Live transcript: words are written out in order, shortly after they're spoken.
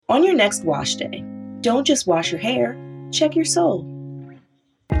On your next wash day, don't just wash your hair, check your soul.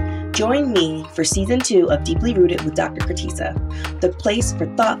 Join me for Season 2 of Deeply Rooted with Dr. Kratisa, the place for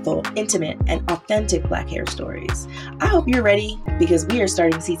thoughtful, intimate, and authentic Black hair stories. I hope you're ready because we are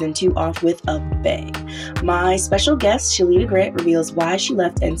starting Season 2 off with a bang. My special guest, Shalita Grant, reveals why she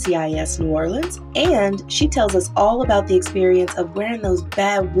left NCIS New Orleans, and she tells us all about the experience of wearing those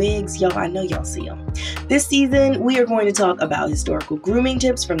bad wigs. Y'all, I know y'all see them. This season, we are going to talk about historical grooming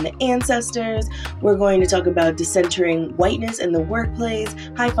tips from the ancestors. We're going to talk about decentering whiteness in the workplace,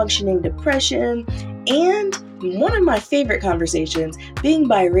 high-functioning depression, and one of my favorite conversations, being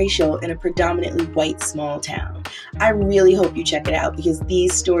biracial in a predominantly white small town. I really hope you check it out because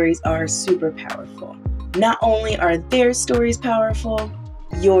these stories are super powerful. Not only are their stories powerful,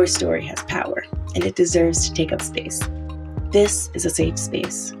 your story has power, and it deserves to take up space. This is a safe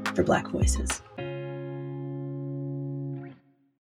space for Black voices.